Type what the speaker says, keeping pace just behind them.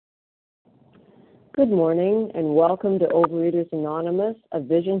Good morning and welcome to Overeaters Anonymous, a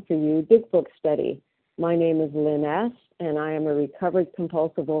Vision for You Big Book study. My name is Lynn S. and I am a recovered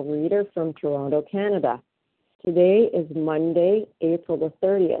compulsive overeater from Toronto, Canada. Today is Monday, April the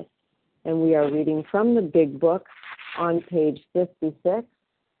 30th, and we are reading from the Big Book on page 56,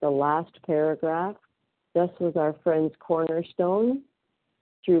 the last paragraph. This was our friend's cornerstone,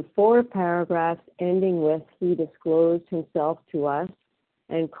 through 4 paragraphs ending with he disclosed himself to us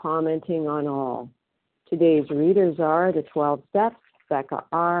and commenting on all. Today's readers are the 12 Steps, Becca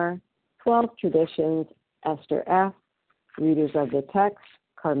R., 12 Traditions, Esther F., readers of the text,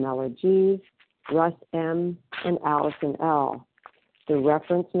 Carmela G., Russ M., and Allison L. The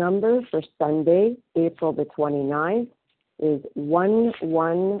reference number for Sunday, April the 29th, is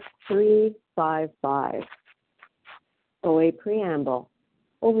 11355. OA Preamble.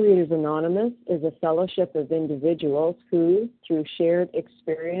 Overeaters Anonymous is a fellowship of individuals who, through shared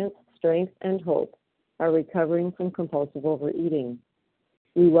experience, strength, and hope, are recovering from compulsive overeating.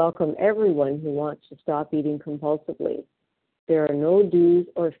 We welcome everyone who wants to stop eating compulsively. There are no dues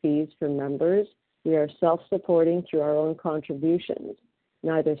or fees for members. We are self-supporting through our own contributions,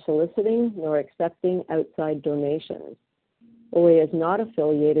 neither soliciting nor accepting outside donations. OA is not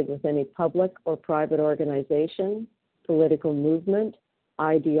affiliated with any public or private organization, political movement,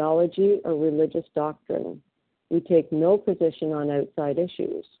 ideology, or religious doctrine. We take no position on outside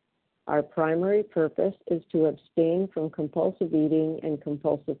issues. Our primary purpose is to abstain from compulsive eating and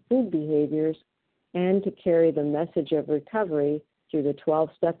compulsive food behaviors and to carry the message of recovery through the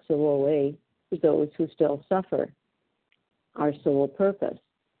 12 steps of OA to those who still suffer. Our sole purpose.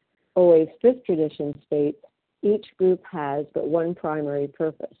 OA's 5th tradition states, each group has but one primary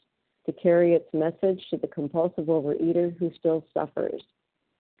purpose, to carry its message to the compulsive overeater who still suffers.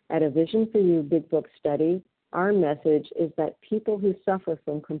 At a Vision for You Big Book study, our message is that people who suffer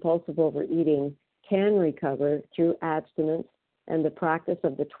from compulsive overeating can recover through abstinence and the practice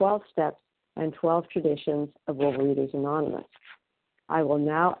of the 12 steps and 12 traditions of Overeaters Anonymous. I will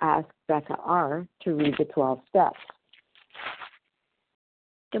now ask Becca R. to read the 12 steps.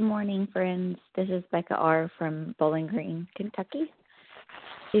 Good morning, friends. This is Becca R. from Bowling Green, Kentucky.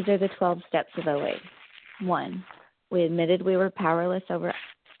 These are the 12 steps of OA. 1. We admitted we were powerless over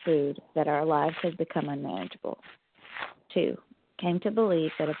food, that our lives had become unmanageable. 2. Came to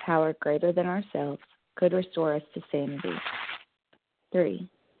believe that a power greater than ourselves could restore us to sanity. 3.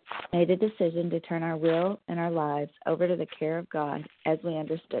 Made a decision to turn our will and our lives over to the care of God as we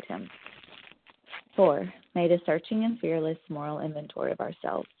understood Him. 4. Made a searching and fearless moral inventory of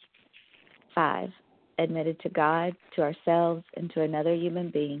ourselves. 5. Admitted to God, to ourselves, and to another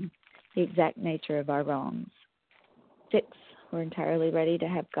human being the exact nature of our wrongs. 6. We're entirely ready to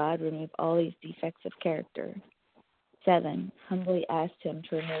have God remove all these defects of character. 7. Humbly asked Him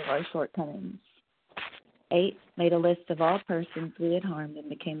to remove our shortcomings. 8. Made a list of all persons we had harmed and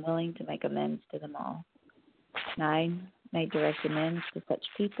became willing to make amends to them all. 9. Made direct amends to such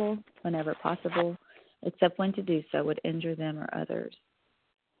people whenever possible, except when to do so would injure them or others.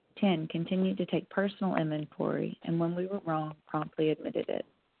 10. Continued to take personal inventory, and when we were wrong, promptly admitted it.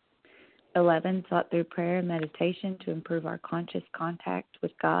 11. Sought through prayer and meditation to improve our conscious contact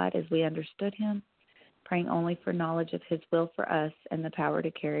with God as we understood Him, praying only for knowledge of His will for us and the power to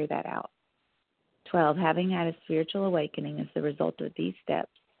carry that out. 12. Having had a spiritual awakening as the result of these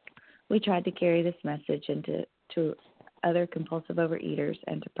steps, we tried to carry this message to other compulsive overeaters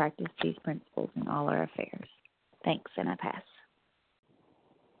and to practice these principles in all our affairs. Thanks, and I pass.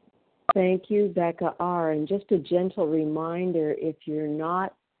 Thank you, Becca R. And just a gentle reminder, if you're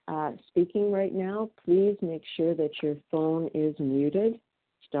not speaking right now, please make sure that your phone is muted,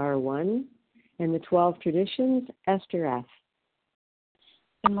 *1. And the 12 traditions, Esther F.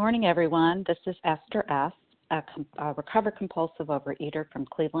 Good morning, everyone. This is Esther F., a recovered compulsive overeater from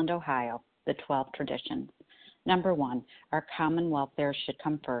Cleveland, Ohio, the 12 traditions. Number 1, our common welfare should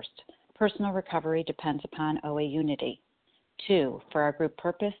come first. Personal recovery depends upon OA unity. 2, for our group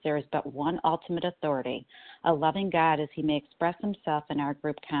purpose, there is but one ultimate authority, a loving God as He may express Himself in our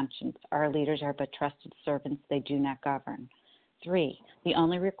group conscience. Our leaders are but trusted servants, they do not govern. 3, the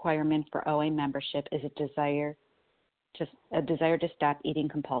only requirement for OA membership is a desire to stop eating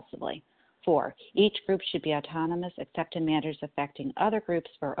compulsively. 4, each group should be autonomous except in matters affecting other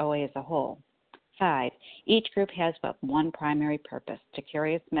groups or OA as a whole. 5, each group has but one primary purpose, to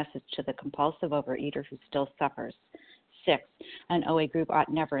carry its message to the compulsive overeater who still suffers. 6, an OA group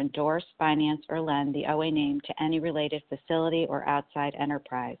ought never endorse, finance, or lend the OA name to any related facility or outside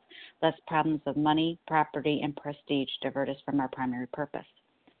enterprise, lest problems of money, property, and prestige divert us from our primary purpose.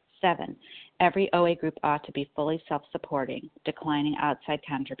 7, every OA group ought to be fully self-supporting, declining outside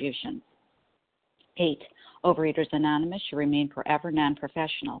contributions. 8. Overeaters Anonymous should remain forever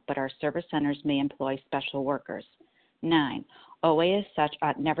non-professional, but our service centers may employ special workers. 9. OA as such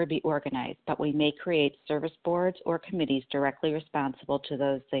ought never be organized, but we may create service boards or committees directly responsible to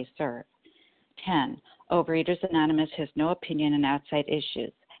those they serve. 10. Overeaters Anonymous has no opinion on outside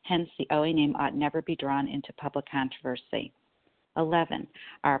issues. Hence, the OA name ought never be drawn into public controversy. 11.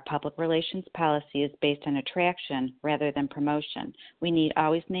 Our public relations policy is based on attraction rather than promotion. We need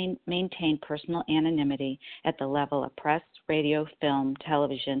always maintain personal anonymity at the level of press, radio, film,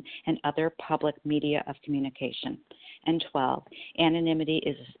 television, and other public media of communication. And 12. Anonymity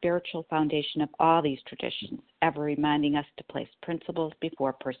is a spiritual foundation of all these traditions, ever reminding us to place principles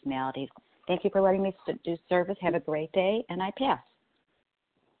before personalities. Thank you for letting me do service. Have a great day, and I pass.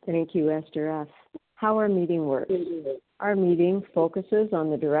 Thank you, Esther F. How our meeting works. Our meeting focuses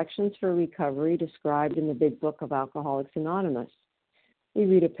on the directions for recovery described in the Big Book of Alcoholics Anonymous. We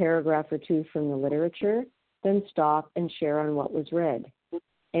read a paragraph or two from the literature, then stop and share on what was read.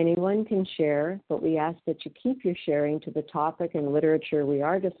 Anyone can share, but we ask that you keep your sharing to the topic and literature we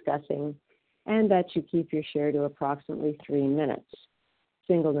are discussing, and that you keep your share to approximately 3 minutes.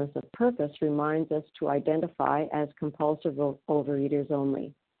 Singleness of purpose reminds us to identify as compulsive overeaters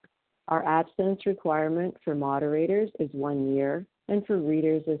only. Our abstinence requirement for moderators is 1 year, and for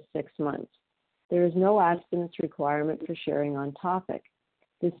readers is 6 months. There is no abstinence requirement for sharing on topic.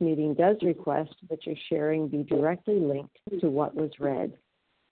 This meeting does request that your sharing be directly linked to what was read.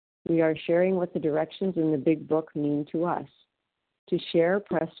 We are sharing what the directions in the Big Book mean to us. To share,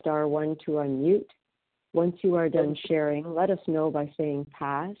 press star 1 to unmute. Once you are done sharing, let us know by saying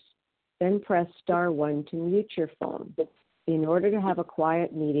pass, then press star 1 to mute your phone. In order to have a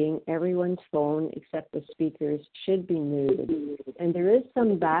quiet meeting, everyone's phone except the speakers should be muted. And there is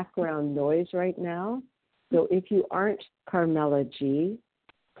some background noise right now, so if you aren't Carmela G.,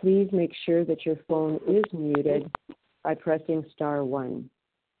 please make sure that your phone is muted by pressing star 1.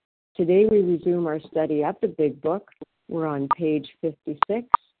 Today we resume our study of the Big Book. We're on page 56,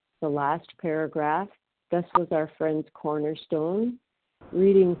 the last paragraph. Thus was our friend's cornerstone.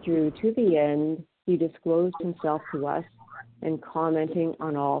 Reading through to the end, he disclosed himself to us and commenting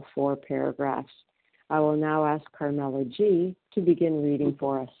on all 4 paragraphs. I will now ask Carmela G. to begin reading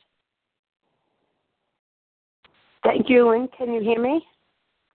for us. Thank you, Lynn. Can you hear me?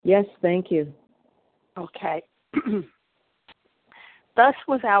 Yes, thank you. Okay. Thus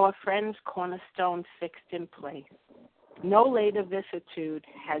was our friend's cornerstone fixed in place. No later vicissitude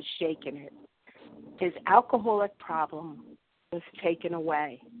has shaken it. His alcoholic problem was taken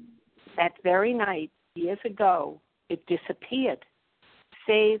away. That very night, years ago, it disappeared.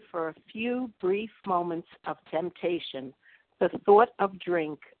 Save for a few brief moments of temptation, the thought of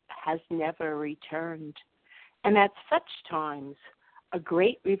drink has never returned. And at such times, a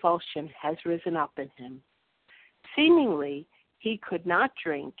great revulsion has risen up in him. Seemingly, he could not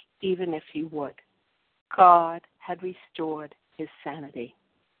drink even if he would. God had restored his sanity.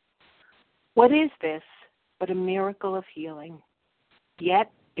 What is this but a miracle of healing?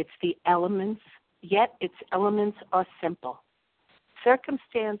 Yet its elements are simple.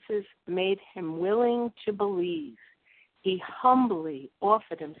 Circumstances made him willing to believe. He humbly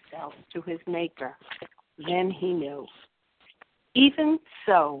offered himself to his Maker. Then he knew. Even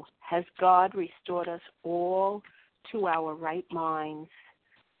so has God restored us all to our right minds.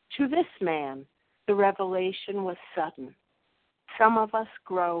 To this man, the revelation was sudden. Some of us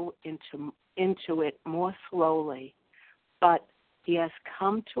grow into it more slowly, but he has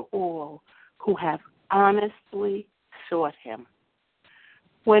come to all who have honestly sought him.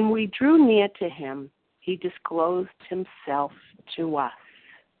 When we drew near to him, he disclosed himself to us.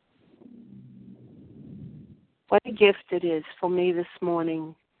 What a gift it is for me this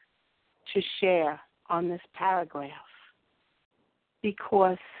morning to share on this paragraph,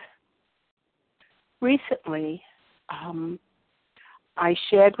 because recently I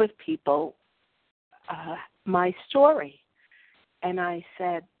shared with people my story, and I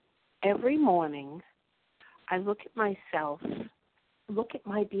said, every morning I look at myself, look at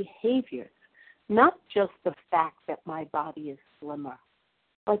my behaviors, not just the fact that my body is slimmer,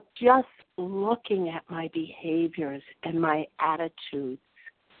 but just looking at my behaviors and my attitudes.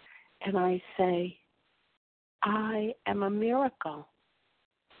 And I say, I am a miracle.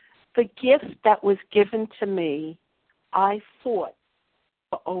 The gift that was given to me, I fought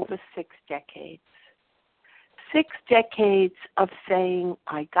for over 6 decades. 6 decades of saying,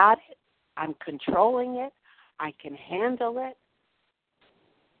 I got it, I'm controlling it, I can handle it.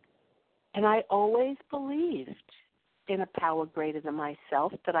 And I always believed in a power greater than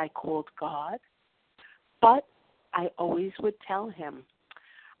myself that I called God. But I always would tell him,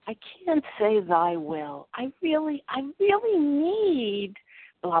 I can't say thy will. I really need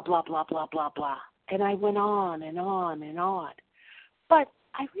blah, blah, blah, blah, blah, blah. And I went on and on and on. But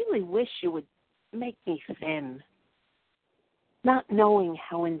I really wish you would make me thin, not knowing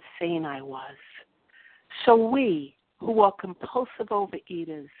how insane I was. So we, who are compulsive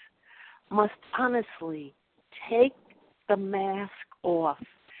overeaters, must honestly take the mask off,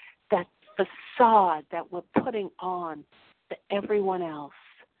 that facade that we're putting on to everyone else.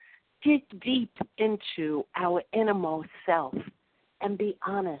 Dig deep into our innermost self and be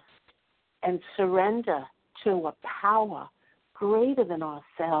honest and surrender to a power greater than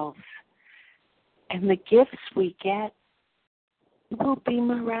ourselves. And the gifts we get will be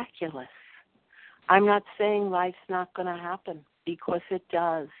miraculous. I'm not saying life's not going to happen, because it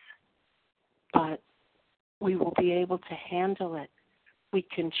does. But we will be able to handle it. We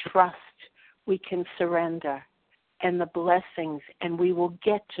can trust. We can surrender. And the blessings, and we will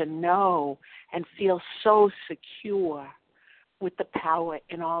get to know and feel so secure with the power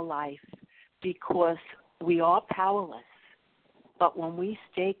in our life, because we are powerless. But when we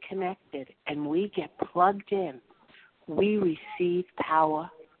stay connected and we get plugged in, we receive power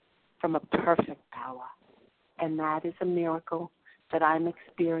from a perfect power. And that is a miracle that I'm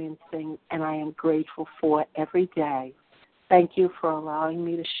experiencing, and I am grateful for every day. Thank you for allowing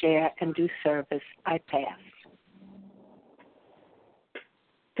me to share and do service. I pass.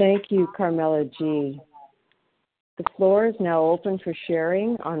 Thank you, Carmela G. The floor is now open for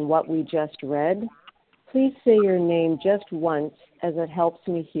sharing on what we just read. Please say your name just once, as it helps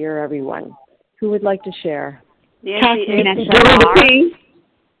me hear everyone. Who would like to share? Nancy P.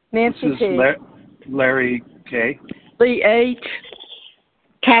 Nancy This P. is Larry K. Lee H.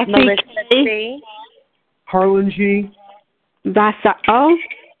 Kathy C. Harlan G. Vasa O.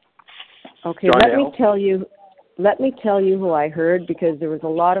 Okay, John let L. me tell you who I heard, because there was a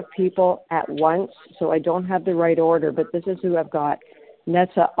lot of people at once, so I don't have the right order, but this is who I've got.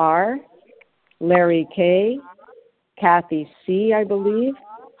 Nessa R., Larry K., Kathy C., I believe,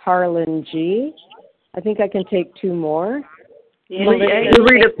 Harlan G. I think I can take two more.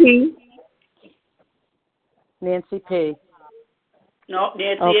 Rita P. Nancy P. No,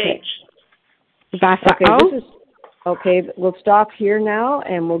 Nancy Okay. H. Vasa O. We'll stop here now,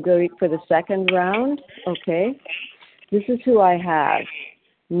 and we'll go for the second round. Okay. This is who I have.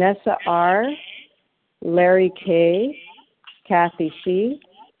 Nessa R., Larry K., Kathy C.,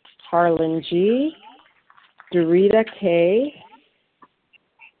 Harlan G., Dorita K.,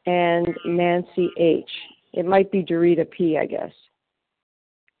 and Nancy H. It might be Dorita P., I guess.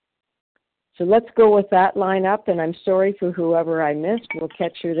 So let's go with that lineup, and I'm sorry for whoever I missed. We'll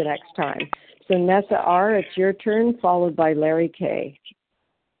catch you the next time. So Nessa R., it's your turn, followed by Larry K.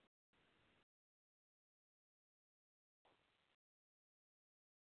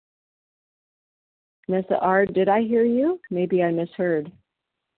 Nessa R., did I hear you? Maybe I misheard.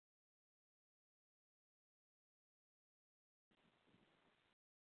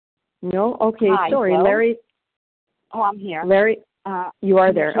 No? Okay, Hi, sorry, hello? Larry. Oh, I'm here. Larry, you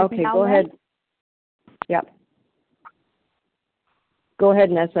are there. Can you Okay, hear me go now, ahead. Yep. Go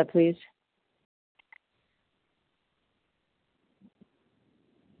ahead, Nessa, please.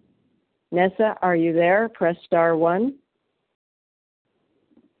 Nessa, are you there? Press *1.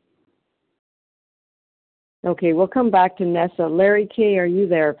 Okay, we'll come back to Nessa. Larry K., are you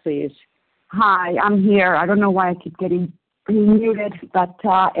there, please? Hi, I'm here. I don't know why I keep getting muted, but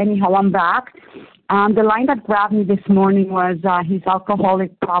anyhow, I'm back. The line that grabbed me this morning was his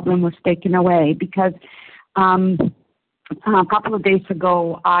alcoholic problem was taken away, because a couple of days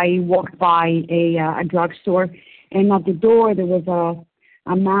ago I walked by a drugstore, and at the door there was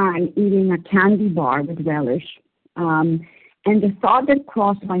a man eating a candy bar with relish. And the thought that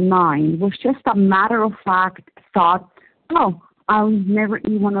crossed my mind was just a matter-of-fact thought, oh, I'll never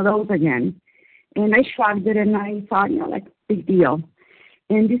eat one of those again. And I shrugged it, and I thought, big deal.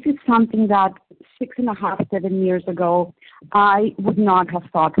 And this is something that 6.5, 7 years ago, I would not have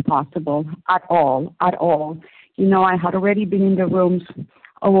thought possible at all. I had already been in the rooms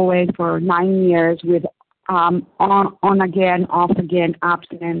OA for 9 years with on again, off again,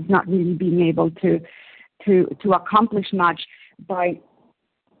 abstinence, not really being able to accomplish much by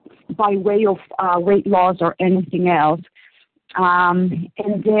way of weight loss or anything else. And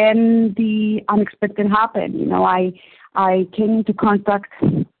then the unexpected happened. I came into contact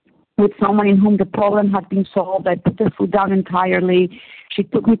with someone in whom the problem had been solved. I put the food down entirely. She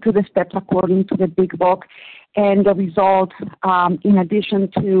took me through the steps according to the big book. And the result, in addition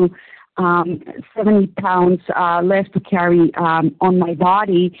to 70 pounds less to carry on my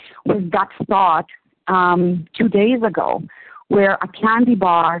body, was that thought 2 days ago, where a candy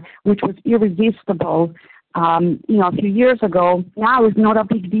bar, which was irresistible, a few years ago, now is not a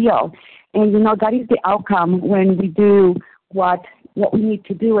big deal. And, that is the outcome when we do what we need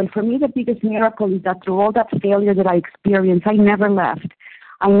to do. And for me, the biggest miracle is that through all that failure that I experienced, I never left.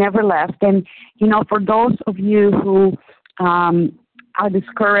 And, for those of you who are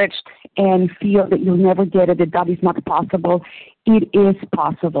discouraged and feel that you'll never get it, that is not possible, it is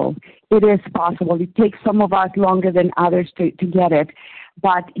possible. It is possible. It takes some of us longer than others to get it.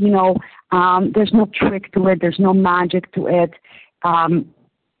 But, there's no trick to it. There's no magic to it.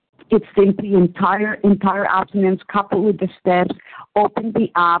 It's simply entire abstinence coupled with the steps opened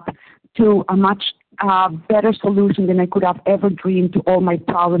me up to a much better solution than I could have ever dreamed to all my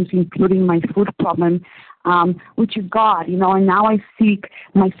problems, including my food problem, which is God, and now I seek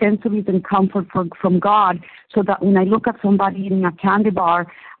my sensories and comfort from God, so that when I look at somebody eating a candy bar,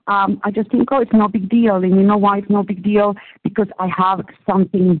 I just think, it's no big deal. And you know why it's no big deal? Because I have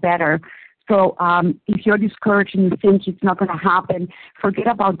something better. So if you're discouraged and you think it's not going to happen, forget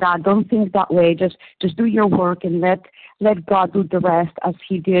about that. Don't think that way. Just do your work and let God do the rest, as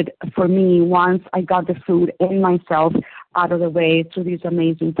He did for me once I got the food and myself out of the way through this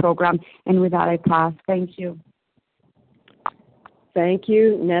amazing program. And with that, I pass. Thank you. Thank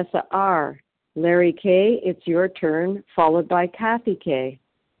you, Nessa R. Larry K., it's your turn, followed by Kathy K.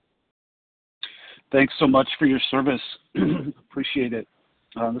 Thanks so much for your service. Appreciate it.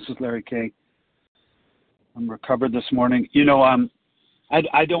 This is Larry K. I'm recovered this morning.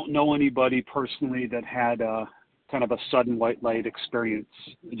 I don't know anybody personally that had kind of a sudden white light experience.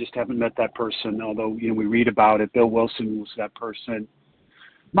 I just haven't met that person, although, we read about it. Bill Wilson was that person.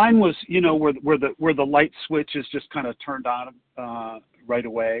 Mine was, where the light switch is just kind of turned on right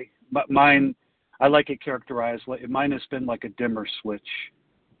away. But mine, I like it characterized. Mine has been like a dimmer switch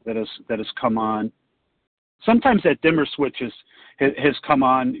that has come on. Sometimes that dimmer switch has come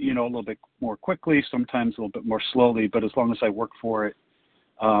on, a little bit more quickly, sometimes a little bit more slowly, but as long as I work for it,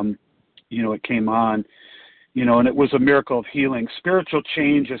 it came on, and it was a miracle of healing. Spiritual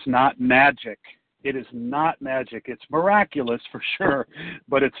change is not magic. It is not magic. It's miraculous for sure,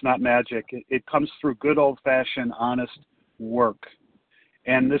 but it's not magic. It comes through good old-fashioned, honest work.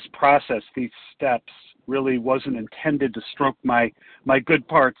 And this process, these steps, really wasn't intended to stroke my good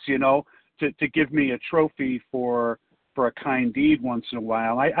parts, to give me a trophy for a kind deed once in a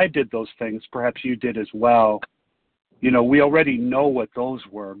while. I did those things. Perhaps you did as well. We already know what those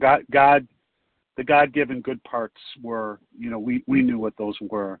were. God, the God-given good parts were, we knew what those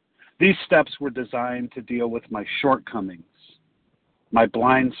were. These steps were designed to deal with my shortcomings, my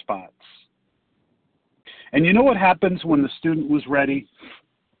blind spots. And you know what happens when the student was ready?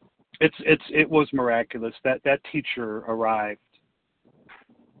 It was miraculous. That teacher arrived.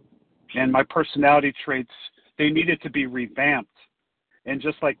 And my personality traits, they needed to be revamped. And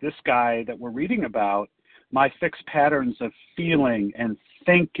just like this guy that we're reading about, my fixed patterns of feeling and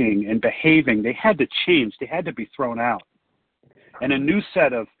thinking and behaving, they had to change. They had to be thrown out. And a new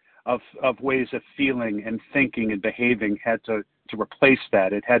set of ways of feeling and thinking and behaving had to replace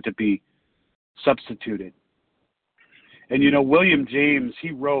that. It had to be substituted. And William James,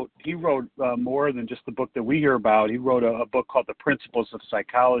 he wrote more than just the book that we hear about. He wrote a book called The Principles of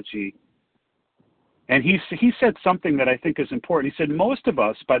Psychology. And he said something that I think is important. He said, most of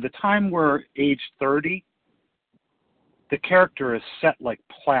us, by the time we're age 30, the character is set like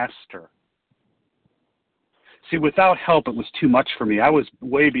plaster. See, without help, it was too much for me. I was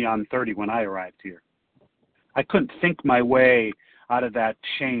way beyond 30 when I arrived here. I couldn't think my way out of that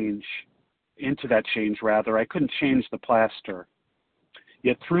change, into that change, rather. I couldn't change the plaster.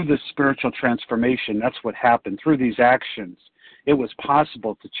 Yet through this spiritual transformation, that's what happened. Through these actions, it was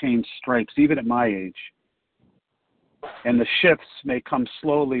possible to change stripes, even at my age. And the shifts may come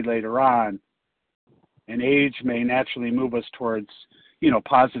slowly later on, and age may naturally move us towards,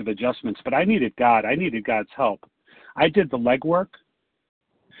 positive adjustments. But I needed God. I needed God's help. I did the legwork.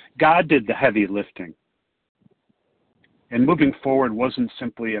 God did the heavy lifting. And moving forward wasn't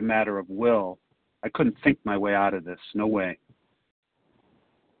simply a matter of will. I couldn't think my way out of this. No way.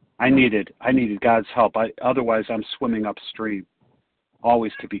 I needed God's help. Otherwise, I'm swimming upstream,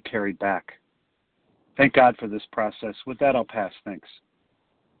 always to be carried back. Thank God for this process. With that, I'll pass. Thanks.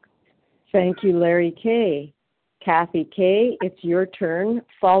 Thank you, Larry K. Kathy K., it's your turn,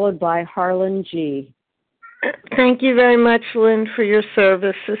 followed by Harlan G. Thank you very much, Lynn, for your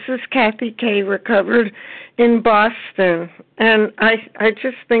service. This is Kathy K., recovered in Boston. And I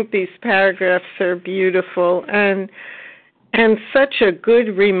just think these paragraphs are beautiful and such a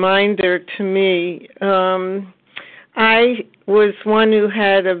good reminder to me. I was one who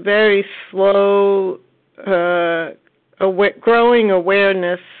had a very slow growing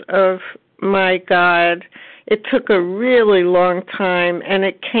awareness of my God. It took a really long time, and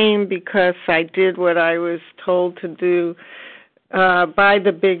it came because I did what I was told to do by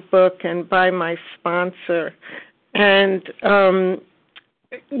the big book and by my sponsor. And,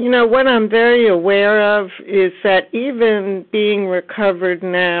 what I'm very aware of is that even being recovered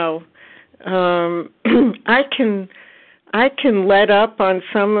now, I can let up on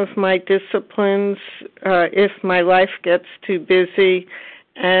some of my disciplines if my life gets too busy.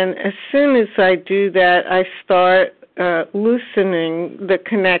 And as soon as I do that, I start loosening the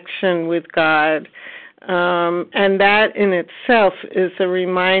connection with God. And that in itself is a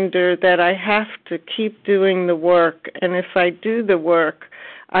reminder that I have to keep doing the work. And if I do the work,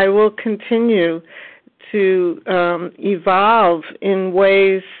 I will continue to evolve in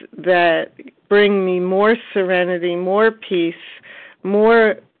ways that bring me more serenity, more peace,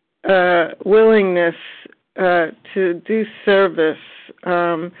 more willingness to do service,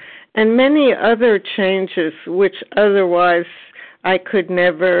 and many other changes which otherwise I could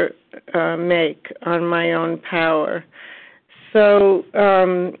never make on my own power. So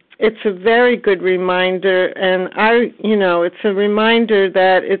it's a very good reminder, and it's a reminder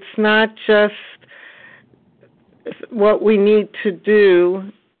that it's not just what we need to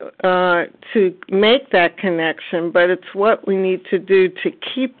do to make that connection, but it's what we need to do to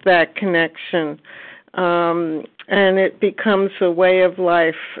keep that connection. And it becomes a way of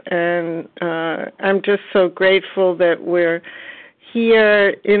life. And I'm just so grateful that we're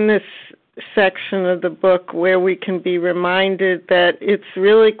here in this section of the book where we can be reminded that it's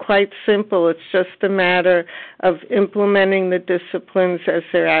really quite simple. It's just a matter of implementing the disciplines as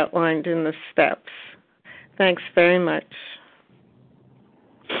they're outlined in the steps. Thanks very much.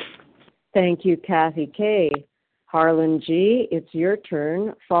 Thank you, Kathy K. Harlan G., it's your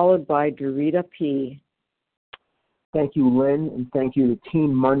turn, followed by Dorita P. Thank you, Lynn, and thank you to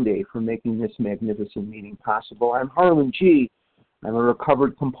Team Monday for making this magnificent meeting possible. I'm Harlan G. I'm a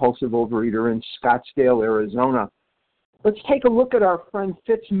recovered compulsive overeater in Scottsdale, Arizona. Let's take a look at our friend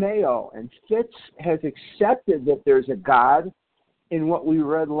Fitz Mayo. And Fitz has accepted that there's a God in what we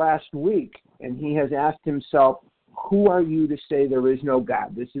read last week. And he has asked himself, who are you to say there is no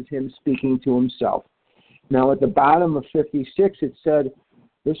God? This is him speaking to himself. Now, at the bottom of 56, it said,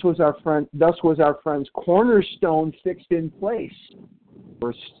 thus was our friend's cornerstone fixed in place.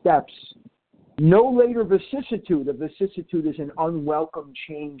 For steps. No later vicissitude, a vicissitude is an unwelcome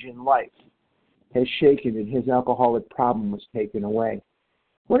change in life, has shaken it. His alcoholic problem was taken away.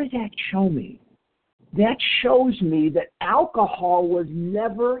 What does that show me? That shows me that alcohol was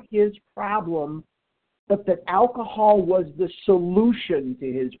never his problem, but that alcohol was the solution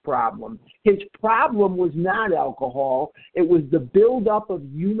to his problem. His problem was not alcohol. It was the buildup of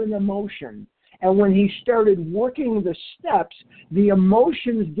human emotion. And when he started working the steps, the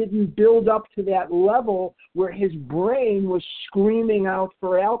emotions didn't build up to that level where his brain was screaming out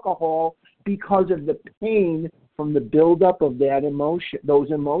for alcohol because of the pain from the buildup of that emotion,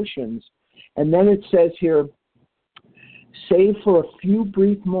 those emotions. And then it says here, save for a few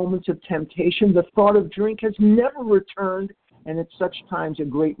brief moments of temptation, the thought of drink has never returned, and at such times a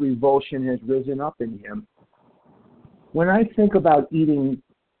great revulsion has risen up in him. When I think about eating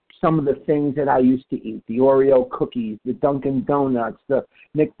some of the things that I used to eat, the Oreo cookies, the Dunkin' Donuts, the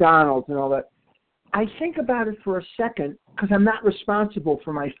McDonald's and all that, I think about it for a second because I'm not responsible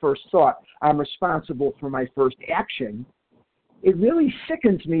for my first thought. I'm responsible for my first action. It really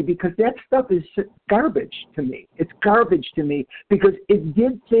sickens me because that stuff is garbage to me. It's garbage to me because it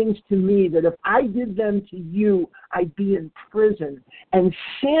did things to me that if I did them to you, I'd be in prison. And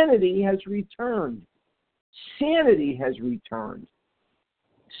sanity has returned. Sanity has returned.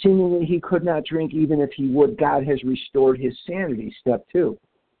 Seemingly he could not drink even if he would. God has restored his sanity. Step 2.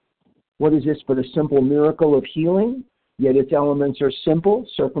 What is this but a simple miracle of healing? Yet its elements are simple.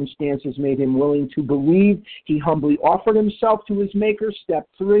 Circumstances made him willing to believe. He humbly offered himself to his Maker. Step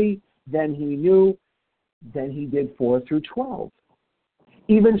 3. Then he knew. Then he did 4 through 12.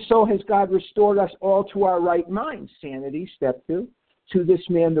 Even so has God restored us all to our right mind. Sanity. Step 2. To this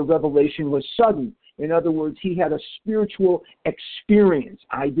man the revelation was sudden. In other words, he had a spiritual experience.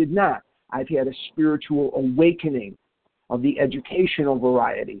 I did not. I've had a spiritual awakening of the educational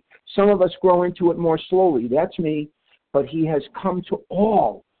variety. Some of us grow into it more slowly. That's me. But he has come to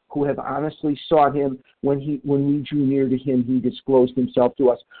all who have honestly sought him. When we drew near to him, he disclosed himself to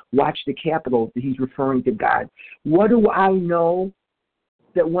us. Watch the capital. He's referring to God. What do I know?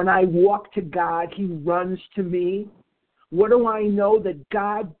 That when I walk to God, he runs to me. What do I know? That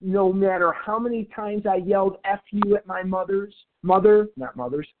God, no matter how many times I yelled F you at my not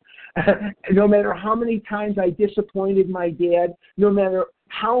mothers, no matter how many times I disappointed my dad, no matter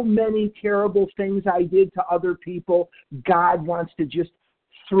how many terrible things I did to other people, God wants to just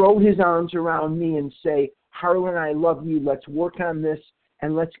throw his arms around me and say, Harlan, I love you. Let's work on this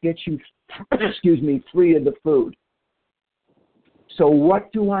and let's get you, free of the food. So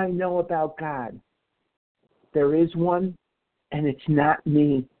what do I know about God? There is one, and it's not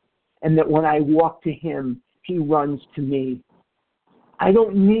me. And that when I walk to him, he runs to me. I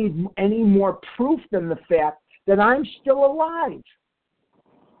don't need any more proof than the fact that I'm still alive.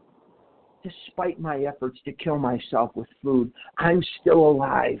 Despite my efforts to kill myself with food, I'm still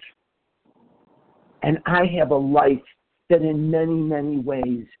alive. And I have a life that in many, many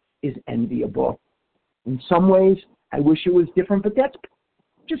ways is enviable. In some ways, I wish it was different, but that's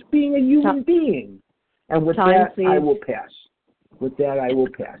just being a human being. And with that, I will pass. With that, I will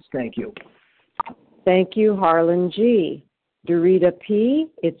pass. Thank you. Thank you, Harlan G. Dorita P.,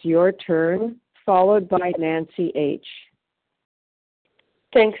 it's your turn, followed by Nancy H.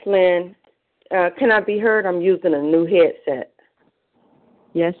 Thanks, Lynn. Can I be heard? I'm using a new headset.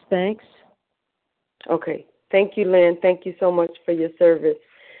 Yes, thanks. Okay. Thank you, Lynn. Thank you so much for your service.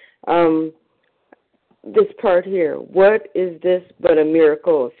 This part here, what is this but a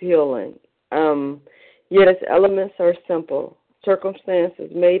miracle of healing? Yet its elements are simple.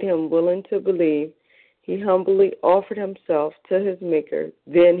 Circumstances made him willing to believe. He humbly offered himself to his Maker.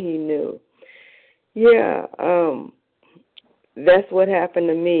 Then he knew. Yeah, that's what happened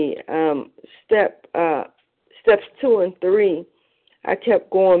to me. Steps 2 and 3, I kept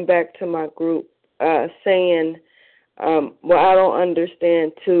going back to my group saying, well, I don't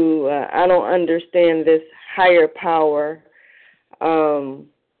understand I don't understand this higher power.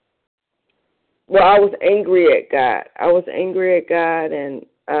 Well, I was angry at God. And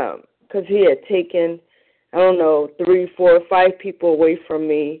because he had taken, 3, 4, 5 people away from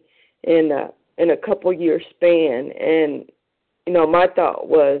me in a couple year span. And, my thought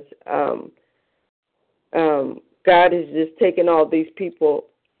was, God is just taking all these people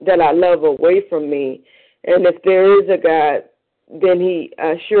that I love away from me. And if there is a God, then he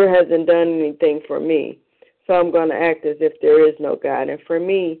sure hasn't done anything for me. So I'm going to act as if there is no God. And for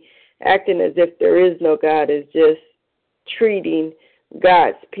me, acting as if there is no God is just treating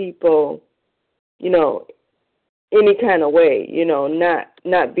God's people, any kind of way,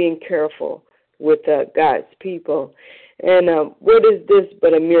 not being careful with God's people. And what is this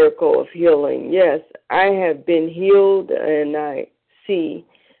but a miracle of healing? Yes, I have been healed, and I see,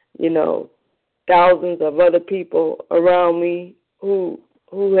 thousands of other people around me who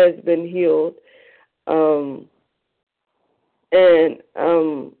has been healed.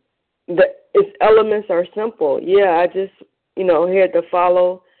 Its elements are simple. Yeah, I just, had to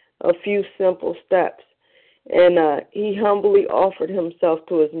follow a few simple steps. And he humbly offered himself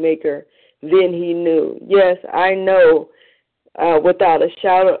to his Maker. Then he knew. Yes, I know without a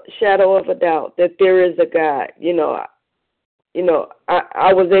shadow of a doubt that there is a God.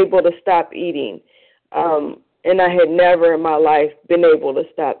 I was able to stop eating, and I had never in my life been able to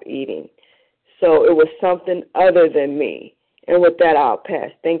stop eating. So it was something other than me. And with that, I'll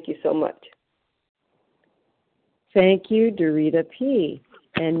pass. Thank you so much. Thank you, Dorita P.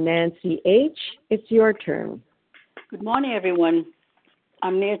 And Nancy H., it's your turn. Good morning, everyone.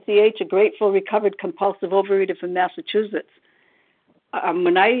 I'm Nancy H., a grateful, recovered, compulsive overeater from Massachusetts.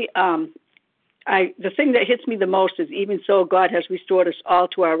 The thing that hits me the most is even so, God has restored us all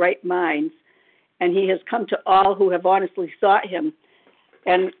to our right minds, and he has come to all who have honestly sought him.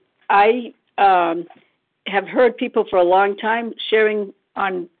 And I have heard people for a long time sharing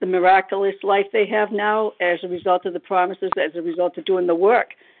on the miraculous life they have now as a result of the promises, as a result of doing the work.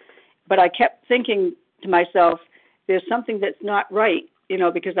 But I kept thinking to myself, there's something that's not right,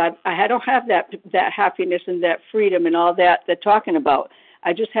 because I don't have that happiness and that freedom and all that they're talking about.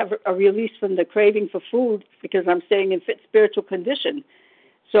 I just have a release from the craving for food because I'm staying in fit spiritual condition.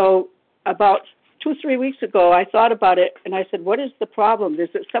 So about 2-3 weeks ago, I thought about it, and I said, what is the problem? There's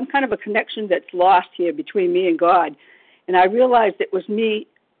some kind of a connection that's lost here between me and God. And I realized it was me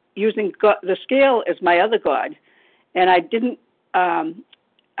using the scale as my other God. And I didn't, I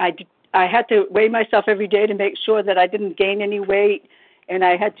had to weigh myself every day to make sure that I didn't gain any weight. And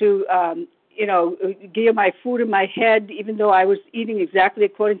I had to, gear my food in my head, even though I was eating exactly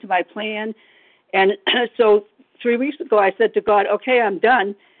according to my plan. And so 3 weeks ago, I said to God, okay, I'm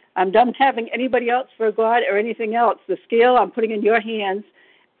done. I'm done having anybody else for a God or anything else. The scale I'm putting in your hands.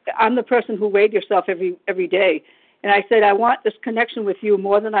 I'm the person who weighed yourself every day. And I said, I want this connection with you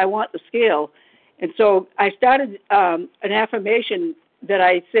more than I want the scale. And so I started an affirmation that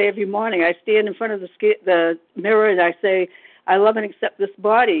I say every morning. I stand in front of the mirror and I say, I love and accept this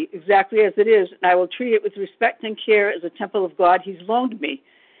body exactly as it is, and I will treat it with respect and care as a temple of God He's loaned me.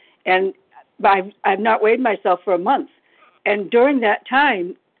 And I've not weighed myself for a month. And during that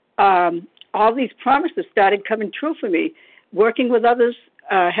time, all these promises started coming true for me. Working with others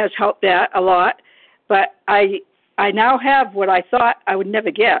has helped that a lot. But I now have what I thought I would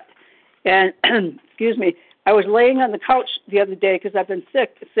never get. And, excuse me, I was laying on the couch the other day because I've been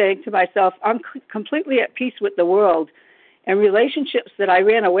sick, saying to myself, I'm completely at peace with the world. And relationships that I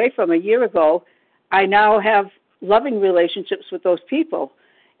ran away from a year ago, I now have loving relationships with those people.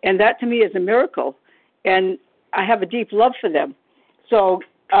 And that to me is a miracle. And I have a deep love for them. So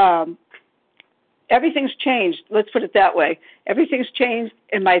everything's changed. Let's put it that way. Everything's changed,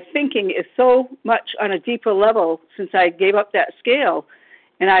 and my thinking is so much on a deeper level since I gave up that scale.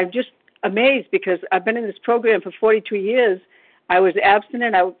 And I'm just amazed because I've been in this program for 42 years. I was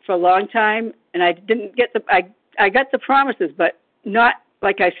abstinent for a long time, and I didn't get I got the promises, but not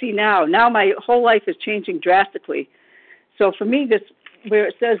like I see now. Now my whole life is changing drastically. So for me, this where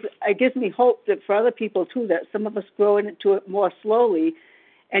it says, it gives me hope that for other people too, that some of us grow into it more slowly,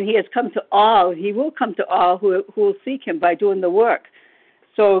 and He has come to all. He will come to all who will seek Him by doing the work.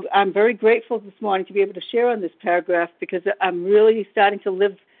 So I'm very grateful this morning to be able to share on this paragraph because I'm really starting to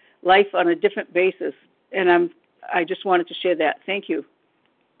live life on a different basis, and I just wanted to share that. Thank you.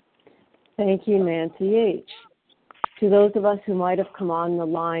 Thank you, Nancy H. To those of us who might have come on the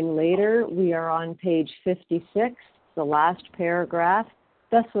line later, we are on page 56, the last paragraph.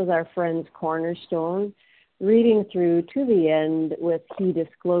 Thus was our friend's cornerstone, reading through to the end with He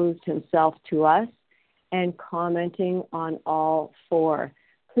disclosed Himself to us and commenting on all four.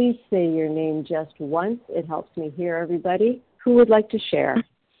 Please say your name just once. It helps me hear everybody. Who would like to share?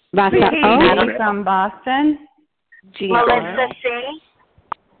 Vasa from Boston. Melissa C.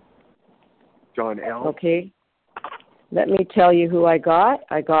 John L. Okay. Let me tell you who I got.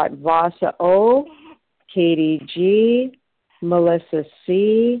 I got Vasa O, Katie G, Melissa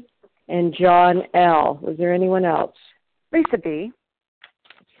C, and John L. Was there anyone else? Lisa B.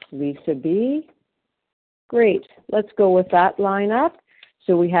 Lisa B. Great. Let's go with that lineup.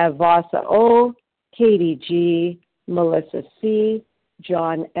 So we have Vasa O, Katie G, Melissa C,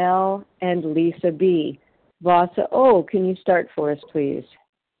 John L, and Lisa B. Vasa O, can you start for us, please?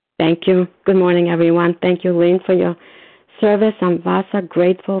 Thank you. Good morning, everyone. Thank you, Lynn, for your service. I'm Vasa,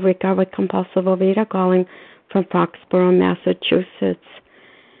 grateful, recovered compulsive overeater, calling from Foxborough, Massachusetts.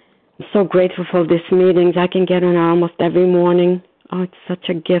 I'm so grateful for these meetings. I can get on almost every morning. Oh, it's such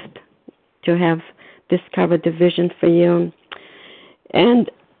a gift to have discovered the vision for you.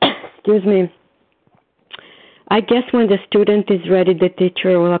 And, excuse me, I guess when the student is ready, the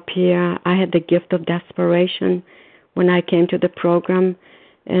teacher will appear. I had the gift of desperation when I came to the program,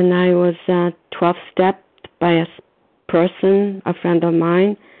 and I was 12-stepped by a person, a friend of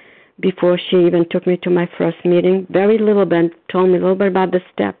mine, before she even took me to my first meeting. Very little bit, told me a little bit about the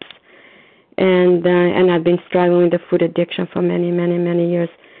steps. And I've been struggling with the food addiction for many, many, many years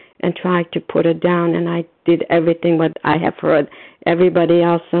and tried to put it down. And I did everything what I have heard everybody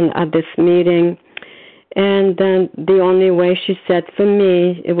else at this meeting. And the only way, she said, for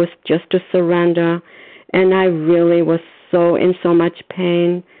me, it was just to surrender. And I really was in so much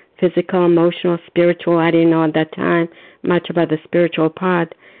pain, physical, emotional, spiritual. I didn't know at that time much about the spiritual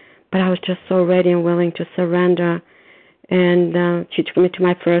part. But I was just so ready and willing to surrender. And she took me to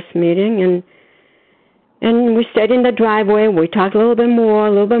my first meeting, and we stayed in the driveway. We talked a little bit more,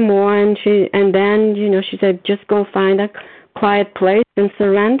 and then she said, just go find a quiet place and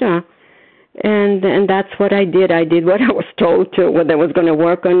surrender. And that's what I did. I did what I was told to. Whether it was going to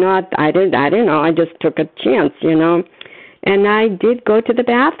work or not, I didn't know. I just took a chance, And I did go to the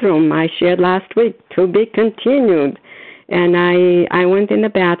bathroom. I shared last week, to be continued. And I went in the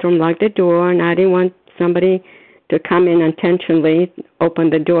bathroom, locked the door, and I didn't want somebody to come in intentionally, open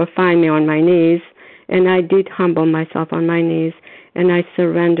the door, find me on my knees. And I did humble myself on my knees, and I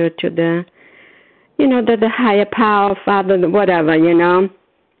surrendered to the higher power, Father, whatever, And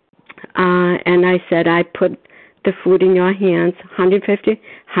I said, I put the food in your hands,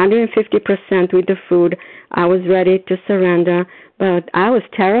 150% with the food. I was ready to surrender, but I was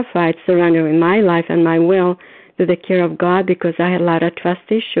terrified surrendering my life and my will to the care of God because I had a lot of trust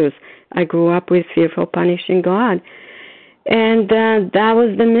issues. I grew up with fearful punishing God. And that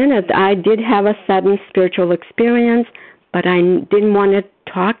was the minute. I did have a sudden spiritual experience, but I didn't want to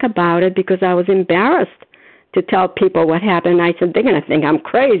talk about it because I was embarrassed to tell people what happened. I said, they're going to think I'm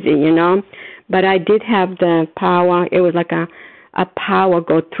crazy, But I did have the power. It was like a power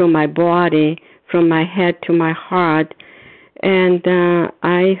go through my body from my head to my heart. And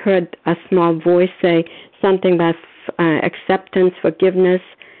I heard a small voice say something about acceptance, forgiveness,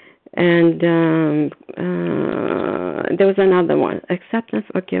 and there was another one, acceptance,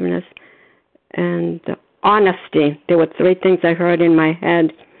 forgiveness, and honesty. There were three things I heard in my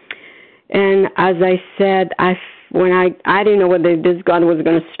head. And as I said, I didn't know whether this God was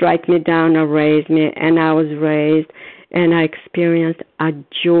going to strike me down or raise me, and I was raised, and I experienced a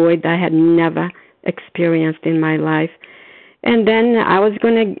joy that I had never experienced in my life. And then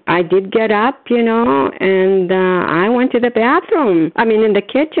I did get up, and I went to the bathroom, in the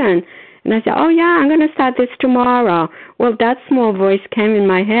kitchen. And I said, oh, yeah, I'm going to start this tomorrow. Well, that small voice came in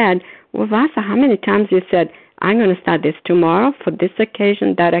my head. Well, Vasa, how many times you said, I'm going to start this tomorrow for this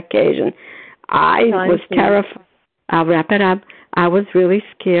occasion, that occasion? I was terrified. I'll wrap it up. I was really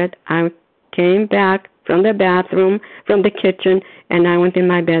scared. I came back from the bathroom, from the kitchen, and I went in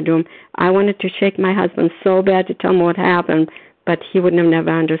my bedroom. I wanted to shake my husband so bad to tell him what happened, but he would have never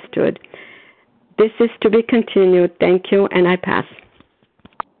understood. This is to be continued. Thank you, and I pass.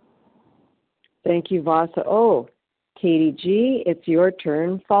 Thank you, Vasa. Oh, Katie G., it's your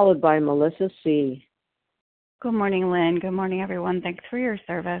turn, followed by Melissa C. Good morning, Lynn. Good morning, everyone. Thanks for your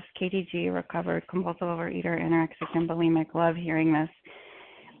service. Katie G., recovered compulsive overeater, anorexic, and bulimic. Love hearing this.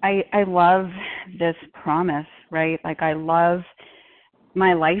 I love this promise, right? Like, I love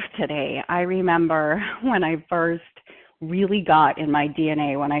my life today. I remember when I first really got in my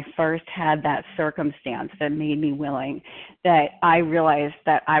DNA, when I first had that circumstance that made me willing, that I realized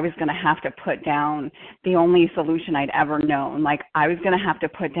that I was going to have to put down the only solution I'd ever known. Like, I was going to have to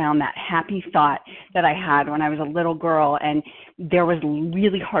put down that happy thought that I had when I was a little girl, and there was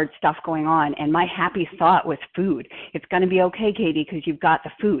really hard stuff going on, and my happy thought was food. It's going to be okay, Katie, because you've got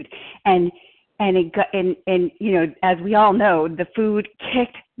the food. And as we all know, the food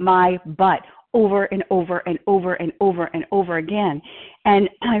kicked my butt over and over and over and over and over again. And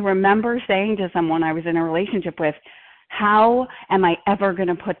I remember saying to someone I was in a relationship with, how am I ever going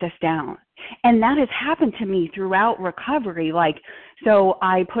to put this down? And that has happened to me throughout recovery. Like, so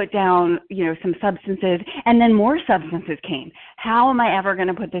I put down, some substances, and then more substances came. How am I ever going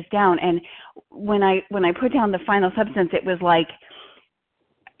to put this down? And when I put down the final substance, it was like,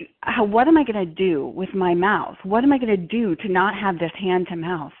 what am I going to do with my mouth? What am I going to do to not have this hand to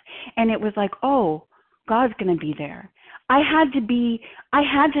mouth? And it was like, oh, God's going to be there. I had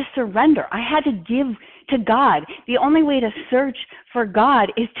to surrender. I had to give to God. The only way to search for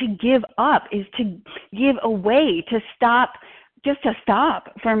God is to give up, is to give away, to stop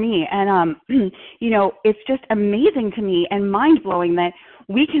for me. And, it's just amazing to me and mind-blowing that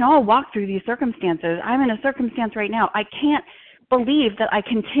we can all walk through these circumstances. I'm in a circumstance right now. I can't believe that I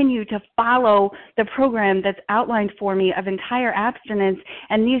continue to follow the program that's outlined for me of entire abstinence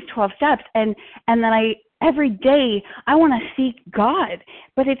and these 12 steps. And then every day I want to seek God,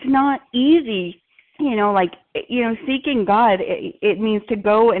 but it's not easy. Seeking God, it means to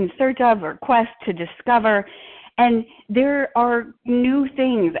go in search of or quest to discover. And there are new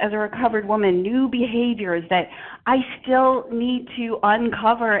things as a recovered woman, new behaviors that I still need to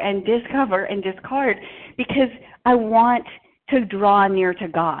uncover and discover and discard, because I want to draw near to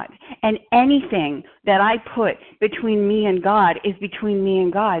God. And anything that I put between me and God is between me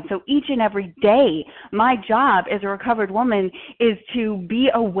and God. So each and every day, my job as a recovered woman is to be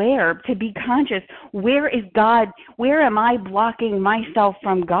aware, to be conscious. Where is God? Where am I blocking myself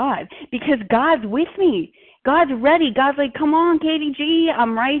from God? Because God's with me. God's ready. God's like, come on, Katie G,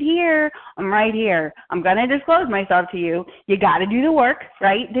 I'm right here. I'm right here. I'm going to disclose myself to you. You got to do the work,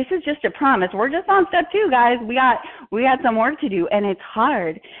 right? This is just a promise. We're just on step 2, guys. We got some work to do, and it's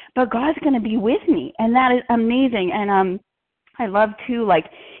hard. But God's going to be with me, and that is amazing. And I love, too,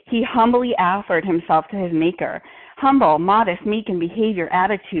 like, he humbly offered himself to his maker. Humble, modest, meek in behavior,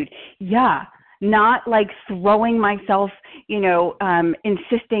 attitude. Yeah. Not like throwing myself,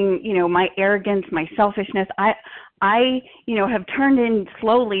 insisting, my arrogance, my selfishness. I have turned in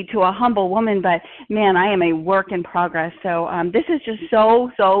slowly to a humble woman, but man, I am a work in progress. So this is just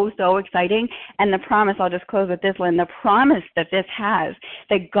so, so, so exciting. And the promise, I'll just close with this, Lynn, the promise that this has,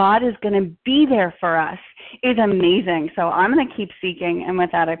 that God is going to be there for us, is amazing. So I'm going to keep seeking. And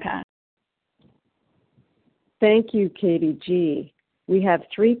with that, I pass. Thank you, Katie G. We have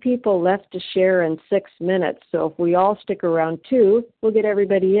 3 people left to share in 6 minutes, so if we all stick around 2, we'll get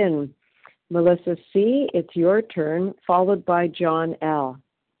everybody in. Melissa C., it's your turn, followed by John L.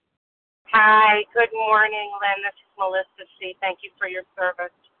 Hi, good morning, Lynn. This is Melissa C. Thank you for your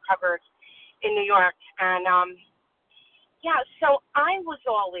service covered in New York. And, so I was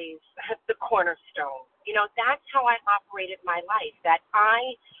always the cornerstone. That's how I operated my life, that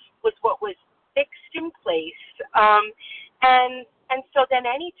I was what was fixed in place. And so then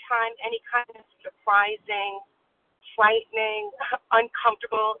anytime any kind of surprising, frightening,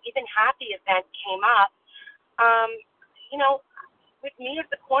 uncomfortable, even happy event came up, you know, with me as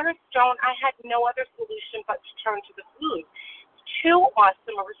the cornerstone, I had no other solution but to turn to the food. It's too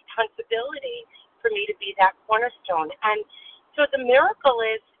awesome a responsibility for me to be that cornerstone. And so the miracle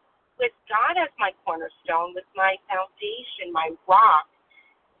is, with God as my cornerstone, with my foundation, my rock,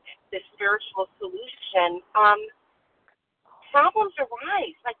 the spiritual solution, problems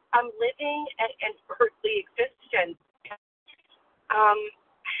arise. Like, I'm living an earthly existence.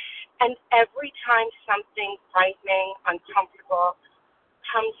 And every time something frightening, uncomfortable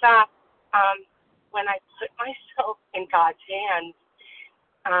comes up, when I put myself in God's hands,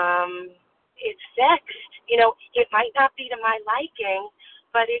 it's fixed. You know, it might not be to my liking,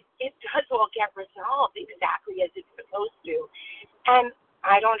 but it does all get resolved exactly as it's supposed to. And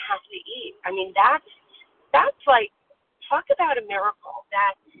I don't have to eat. I mean, that's like, talk about a miracle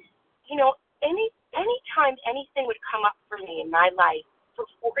that, you know, any time anything would come up for me in my life for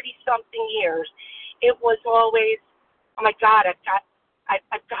 40-something years, it was always, oh my God,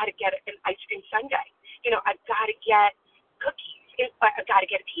 I've got to get an ice cream sundae. You know, I've got to get cookies. I've got to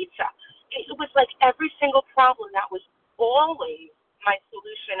get a pizza. It was like every single problem that was always my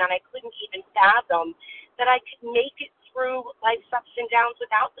solution, and I couldn't even fathom that I could make it through life's ups and downs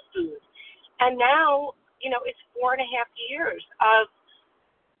without the food. And now, you know, it's 4.5 years of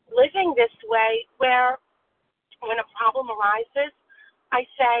living this way where when a problem arises, I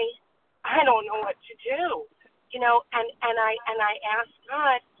say, I don't know what to do, you know, and I ask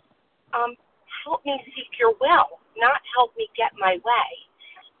God, help me seek your will, not help me get my way.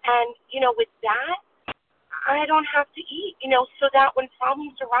 And, you know, with that, I don't have to eat, you know, so that when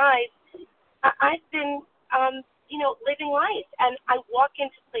problems arise, I've been, you know, living life, and I walk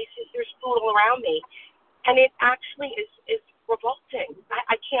into places, there's food all around me, and it actually is revolting.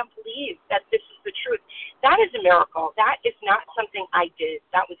 I can't believe that this is the truth. That is a miracle. That is not something I did.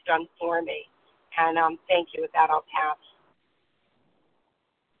 That was done for me. And thank you. With that, I'll pass.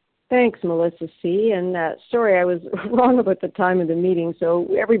 Thanks, Melissa C. And sorry, I was wrong about the time of the meeting. So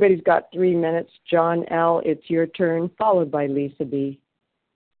everybody's got 3 minutes. John L., it's your turn, followed by Lisa B.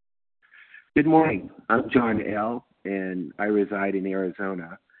 Good morning. I'm John L., and I reside in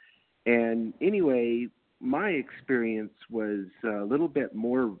Arizona. And anyway, my experience was a little bit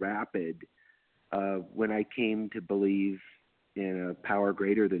more rapid when I came to believe in a power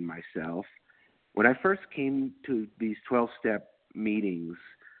greater than myself. When I first came to these 12-step meetings,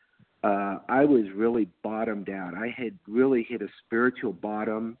 I was really bottomed out. I had really hit a spiritual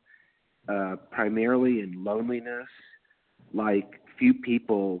bottom, primarily in loneliness, like few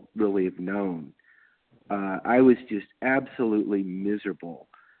people really have known. I was just absolutely miserable.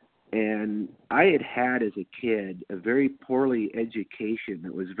 And I had as a kid a very poorly education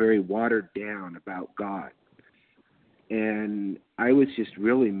that was very watered down about God. And I was just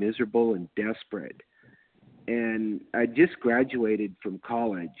really miserable and desperate. And I just graduated from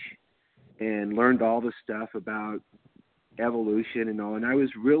college and learned all the stuff about evolution and all. And I was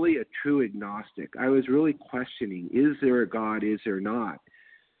really a true agnostic. I was really questioning, is there a God, is there not?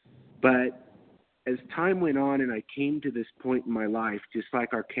 But as time went on and I came to this point in my life, just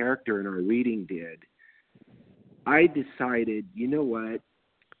like our character in our reading did, I decided, you know what,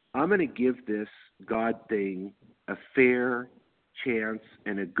 I'm going to give this God thing a fair chance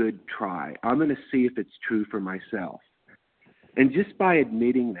and a good try. I'm going to see if it's true for myself. And just by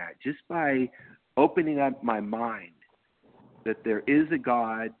admitting that, just by opening up my mind that there is a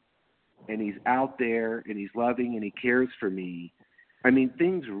God and he's out there and he's loving and he cares for me, I mean,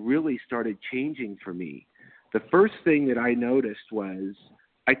 things really started changing for me. The first thing that I noticed was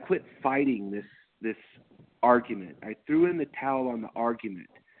I quit fighting this argument. I threw in the towel on the argument.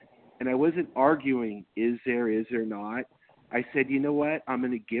 And I wasn't arguing, is there not? I said, you know what? I'm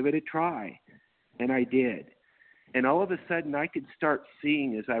going to give it a try. And I did. And all of a sudden, I could start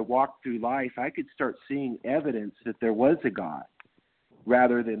seeing, as I walked through life, I could start seeing evidence that there was a God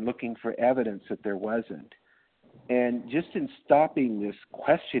rather than looking for evidence that there wasn't. And just in stopping this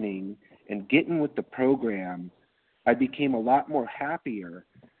questioning and getting with the program, I became a lot more happier,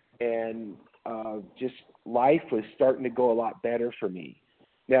 and just life was starting to go a lot better for me.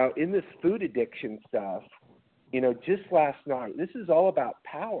 Now, in this food addiction stuff, you know, just last night, this is all about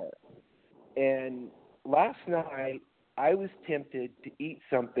power. And last night, I was tempted to eat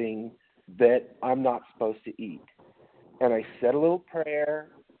something that I'm not supposed to eat. And I said a little prayer,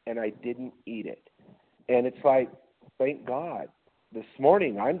 and I didn't eat it. And it's like, thank God. This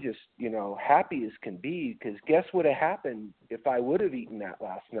morning, I'm just, you know, happy as can be, because guess what would have happened if I would have eaten that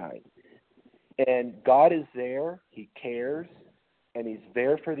last night? And God is there. He cares, and He's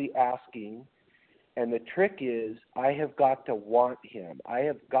there for the asking. And the trick is I have got to want Him. I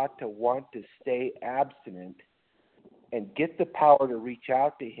have got to want to stay abstinent and get the power to reach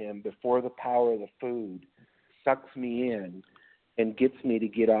out to Him before the power of the food sucks me in and gets me to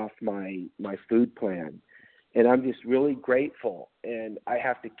get off my food plan. And I'm just really grateful. And I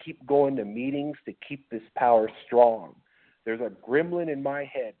have to keep going to meetings to keep this power strong. There's a gremlin in my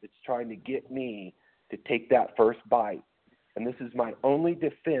head that's trying to get me to take that first bite. And this is my only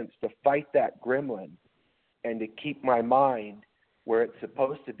defense, to fight that gremlin and to keep my mind where it's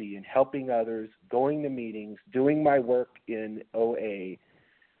supposed to be, in helping others, going to meetings, doing my work in OA.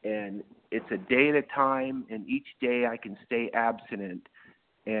 And it's a day at a time, and each day I can stay abstinent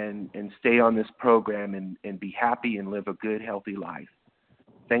and stay on this program and be happy and live a good, healthy life.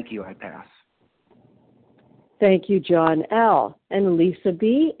 Thank you. I pass. Thank you, John L. And Lisa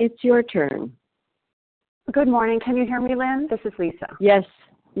B., it's your turn. Good morning. Can you hear me, Lynn? This is Lisa. Yes,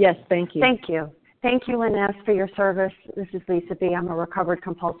 thank you. Thank you. Thank you, Lynn S., for your service. This is Lisa B. I'm a recovered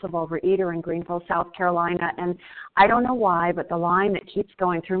compulsive overeater in Greenville, South Carolina. And I don't know why, but the line that keeps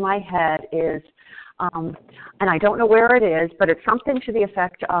going through my head is, and I don't know where it is, but it's something to the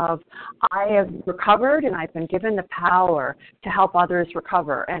effect of, I have recovered and I've been given the power to help others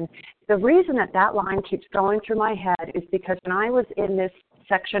recover. And the reason that line keeps going through my head is because when I was in this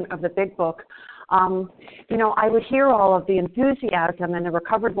section of the big book, I would hear all of the enthusiasm and the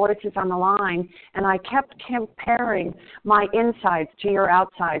recovered voices on the line, and I kept comparing my insides to your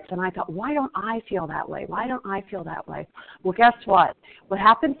outsides, and I thought, why don't I feel that way? Why don't I feel that way? Well, guess what? What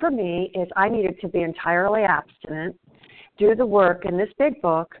happened for me is I needed to be entirely abstinent, do the work in this big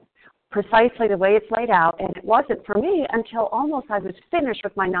book, precisely the way it's laid out, and it wasn't for me until almost I was finished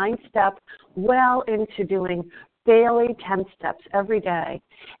with my 9-step, well into doing daily 10 steps every day,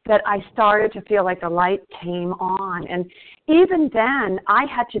 that I started to feel like the light came on. And even then, I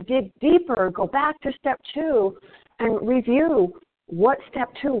had to dig deeper, go back to step 2 and review what step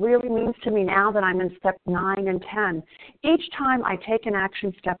 2 really means to me now that I'm in step 9 and 10. Each time I take an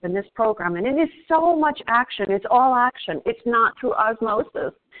action step in this program, and it is so much action, it's all action, it's not through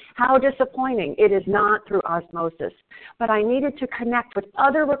osmosis. How disappointing. It is not through osmosis. But I needed to connect with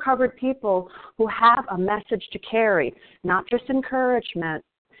other recovered people who have a message to carry, not just encouragement,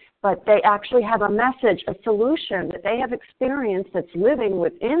 but they actually have a message, a solution that they have experienced that's living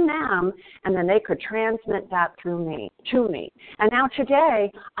within them, and then they could transmit that through me, to me. And now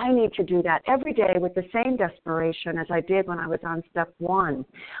today, I need to do that every day with the same desperation as I did when I was on step 1.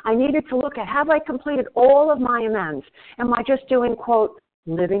 I needed to look at, have I completed all of my amends? Am I just doing, quote,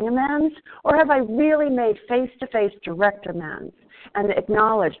 living amends? Or have I really made face-to-face direct amends and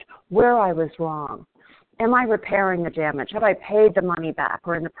acknowledged where I was wrong? Am I repairing the damage? Have I paid the money back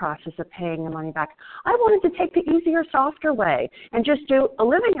or in the process of paying the money back? I wanted to take the easier, softer way and just do a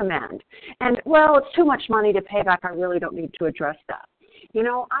living amend. And, well, it's too much money to pay back. I really don't need to address that.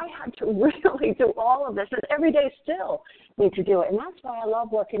 I had to really do all of this, and every day still need to do it. And that's why I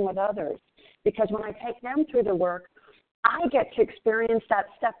love working with others, because when I take them through the work, I get to experience that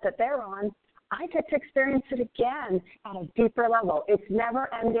step that they're on. I get to experience it again at a deeper level. It's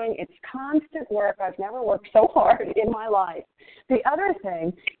never ending. It's constant work. I've never worked so hard in my life. The other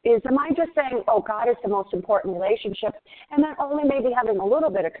thing is, am I just saying, oh, God is the most important relationship, and then only maybe having a little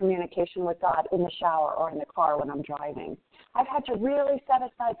bit of communication with God in the shower or in the car when I'm driving? I've had to really set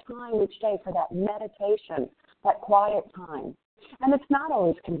aside time each day for that meditation, that quiet time. And it's not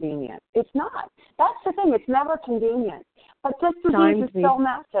always convenient. It's not. That's the thing. It's never convenient. But this disease is so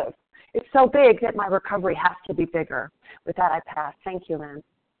massive. It's so big that my recovery has to be bigger. With that, I pass. Thank you, Lynn.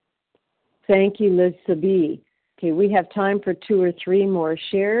 Thank you, Lisa B. Okay, we have time for 2 or 3 more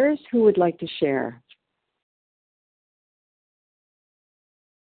shares. Who would like to share?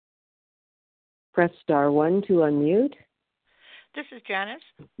 Press star 1 to unmute. This is Janice.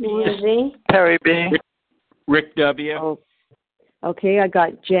 Lizzie. Terry B. Rick W. Oh, okay, I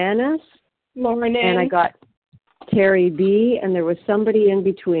got Janice. Morning. And I got Terry B. And there was somebody in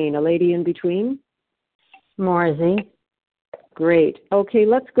between, a lady in between. Morzy. Great. Okay,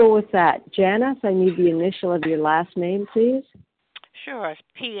 let's go with that. Janice, I need the initial of your last name, please. Sure,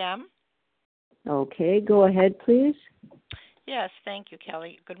 PM. Okay, go ahead, please. Yes, thank you,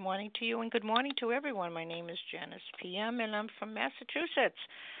 Kelly. Good morning to you and good morning to everyone. My name is Janice PM, and I'm from Massachusetts.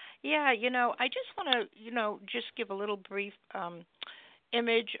 Yeah, I just want to, just give a little brief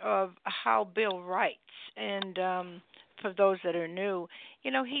image of how Bill writes. And for those that are new,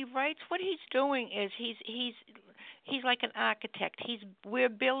 he writes, what he's doing is he's he's like an architect. We're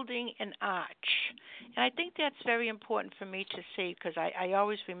building an arch. And I think that's very important for me to see because I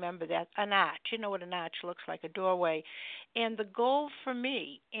always remember that, an arch. You know what an arch looks like, a doorway. And the goal for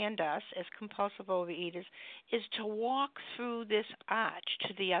me and us as compulsive overeaters is to walk through this arch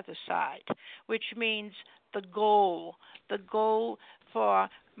to the other side, which means the goal for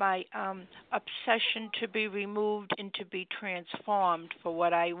my obsession to be removed and to be transformed for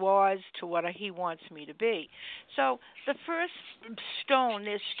what I was to what he wants me to be. So the first stone,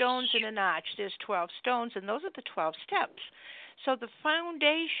 there's stones in an arch, there's 12 stones, and those are the 12 steps. So the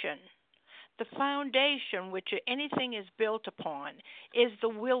foundation which anything is built upon is the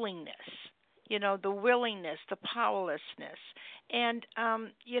willingness. The willingness, the powerlessness. And,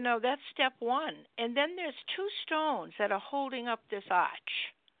 that's step one. And then there's two stones that are holding up this arch.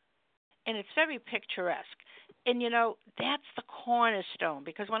 And it's very picturesque. And, that's the cornerstone.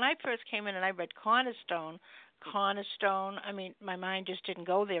 Because when I first came in and I read cornerstone, I mean, my mind just didn't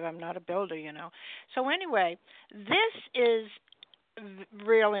go there. I'm not a builder, So anyway, this is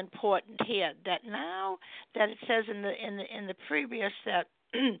real important here, that now that it says in the previous that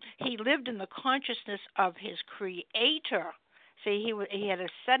he lived in the consciousness of his creator. See, he had a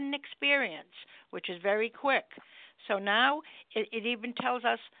sudden experience, which is very quick. So now it even tells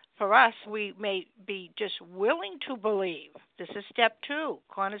us, for us, we may be just willing to believe. This is step 2.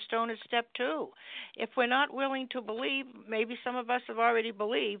 Cornerstone is step 2. If we're not willing to believe, maybe some of us have already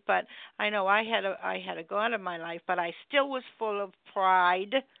believed, but I know I had a God in my life, but I still was full of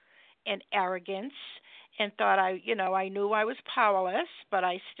pride and arrogance and thought I knew I was powerless, but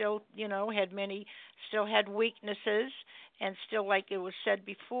I still, had weaknesses and still, like it was said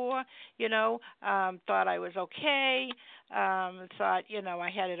before, thought I was okay, thought, I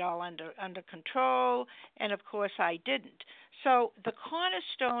had it all under control, and of course I didn't. So the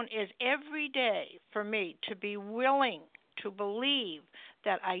cornerstone is every day for me to be willing to believe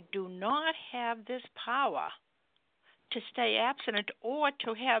that I do not have this power to stay abstinent or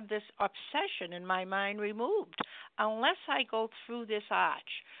to have this obsession in my mind removed unless I go through this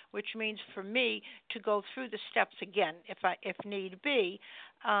arch, which means for me to go through the steps again if need be,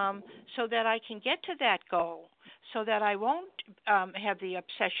 so that I can get to that goal, so that I won't have the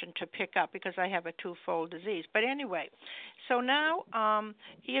obsession to pick up because I have a twofold disease. But anyway, so now,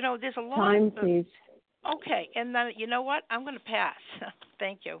 there's a lot Time, please. Okay, and then you know what? I'm going to pass.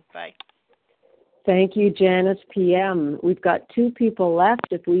 Thank you. Bye. Thank you, Janice PM. We've got 2 people left.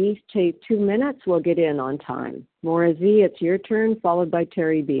 If we each take 2 minutes, we'll get in on time. Maura Z., it's your turn, followed by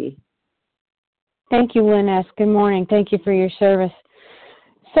Terry B. Thank you, Lynn S. Good morning. Thank you for your service.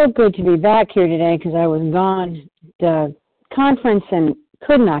 So good to be back here today because I was gone the conference and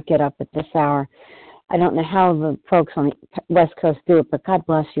could not get up at this hour. I don't know how the folks on the West Coast do it, but God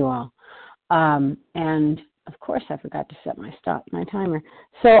bless you all. And of course, I forgot to set my timer.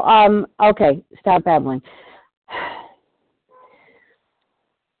 So, okay, stop babbling.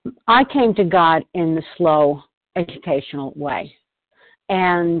 I came to God in the slow educational way.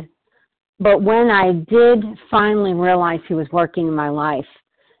 But when I did finally realize he was working in my life,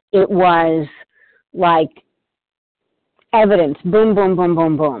 it was like evidence, boom, boom, boom,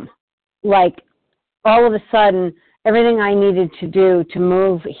 boom, boom. Like all of a sudden, everything I needed to do to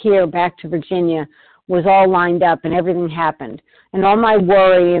move here back to Virginia was all lined up and everything happened. And all my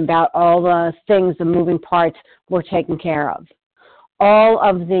worry about all the things, the moving parts, were taken care of. All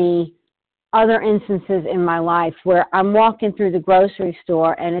of the other instances in my life where I'm walking through the grocery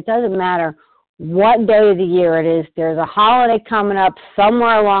store and it doesn't matter what day of the year it is, there's a holiday coming up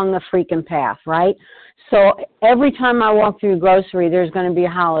somewhere along the freaking path, right? So every time I walk through the grocery, there's going to be a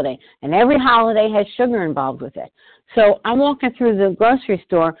holiday. And every holiday has sugar involved with it. So I'm walking through the grocery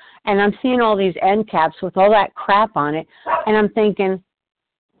store, and I'm seeing all these end caps with all that crap on it, and I'm thinking,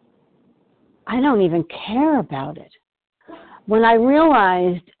 I don't even care about it. When I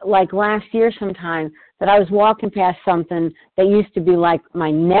realized, like last year sometime, that I was walking past something that used to be like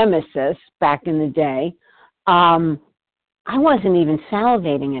my nemesis back in the day, I wasn't even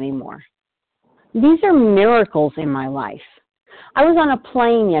salivating anymore. These are miracles in my life. I was on a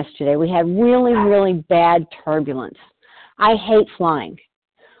plane yesterday. We had really, really bad turbulence. I hate flying.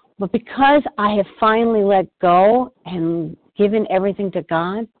 But because I have finally let go and given everything to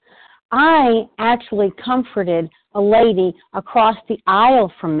God, I actually comforted a lady across the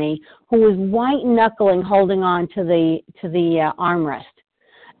aisle from me who was white-knuckling holding on to the armrest.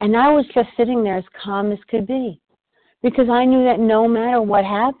 And I was just sitting there as calm as could be because I knew that no matter what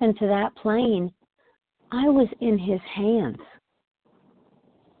happened to that plane, I was in his hands.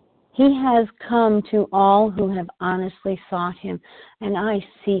 He has come to all who have honestly sought him, and I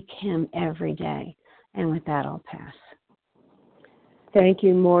seek him every day. And with that, I'll pass. Thank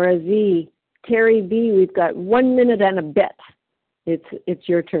you, Maura Z. Terry B., we've got 1 minute and a bit. It's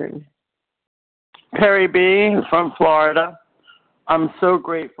your turn. Terry B. from Florida. I'm so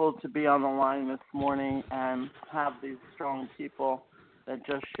grateful to be on the line this morning and have these strong people that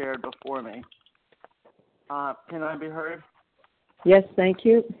just shared before me. Can I be heard? Yes, thank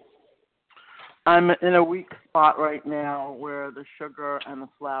you. I'm in a weak spot right now where the sugar and the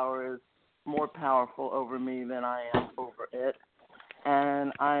flour is more powerful over me than I am over it.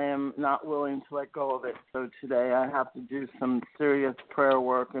 And I am not willing to let go of it. So today I have to do some serious prayer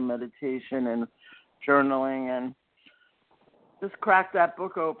work and meditation and journaling and just crack that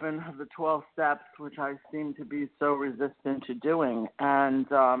book open of the 12 steps, which I seem to be so resistant to doing. And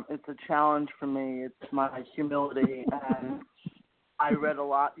it's a challenge for me. It's my humility. And I read a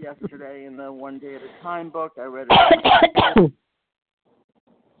lot yesterday in the One Day at a Time book. I read it.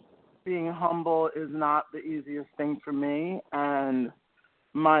 Being humble is not the easiest thing for me, and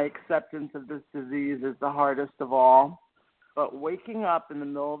my acceptance of this disease is the hardest of all. But waking up in the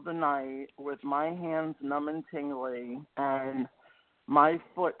middle of the night with my hands numb and tingly and my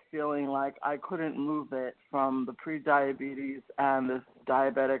foot feeling like I couldn't move it from the prediabetes and this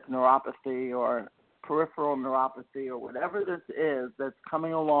diabetic neuropathy or peripheral neuropathy or whatever this is that's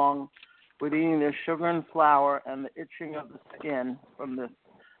coming along with eating this sugar and flour and the itching of the skin from this.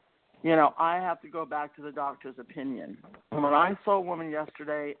 I have to go back to the doctor's opinion. And when I saw a woman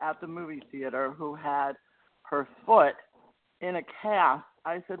yesterday at the movie theater who had her foot in a cast,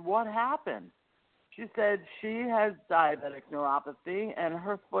 I said, what happened? She said she has diabetic neuropathy and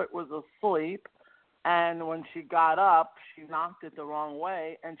her foot was asleep, and when she got up, she knocked it the wrong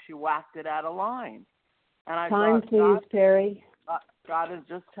way and she whacked it out of line. And I Time, thought, please, Terry. God is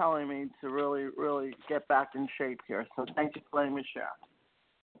just telling me to really, really get back in shape here. So thank you for letting me share.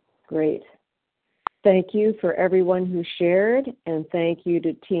 Great. Thank you for everyone who shared, and thank you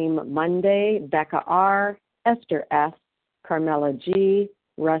to Team Monday, Becca R., Esther S., Carmela G.,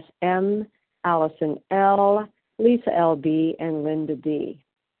 Russ M., Allison L., Lisa L.B., and Linda D.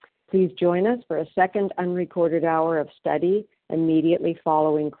 Please join us for a second unrecorded hour of study immediately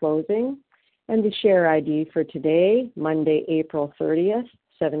following closing. And the share ID for today, Monday, April 30th,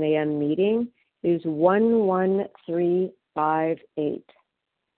 7 a.m. meeting, is 11358.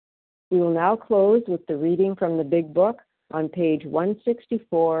 We will now close with the reading from the Big Book on page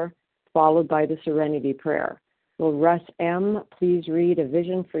 164, followed by the Serenity Prayer. Will Russ M. please read A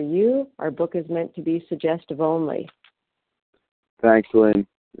Vision for You? Our book is meant to be suggestive only. Thanks, Lynn.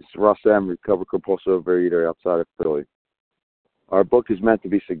 This is Russ M., recovered compulsive overeater outside of Philly. Our book is meant to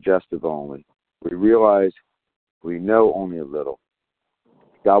be suggestive only. We realize we know only a little.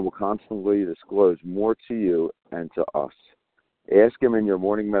 God will constantly disclose more to you and to us. Ask Him in your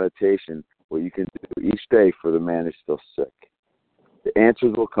morning meditation what you can do each day for the man who's still sick. The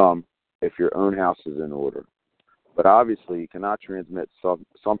answers will come if your own house is in order. But obviously, you cannot transmit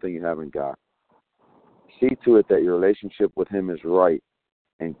something you haven't got. See to it that your relationship with Him is right,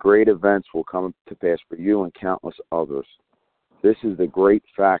 and great events will come to pass for you and countless others. This is the great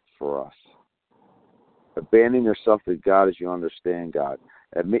fact for us. Abandon yourself to God as you understand God.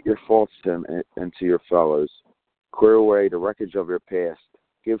 Admit your faults to Him and to your fellows. Clear away the wreckage of your past.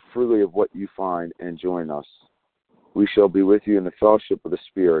 Give freely of what you find and join us. We shall be with you in the fellowship of the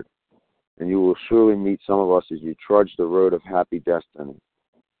Spirit, and you will surely meet some of us as you trudge the road of happy destiny.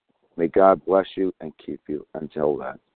 May God bless you and keep you until then.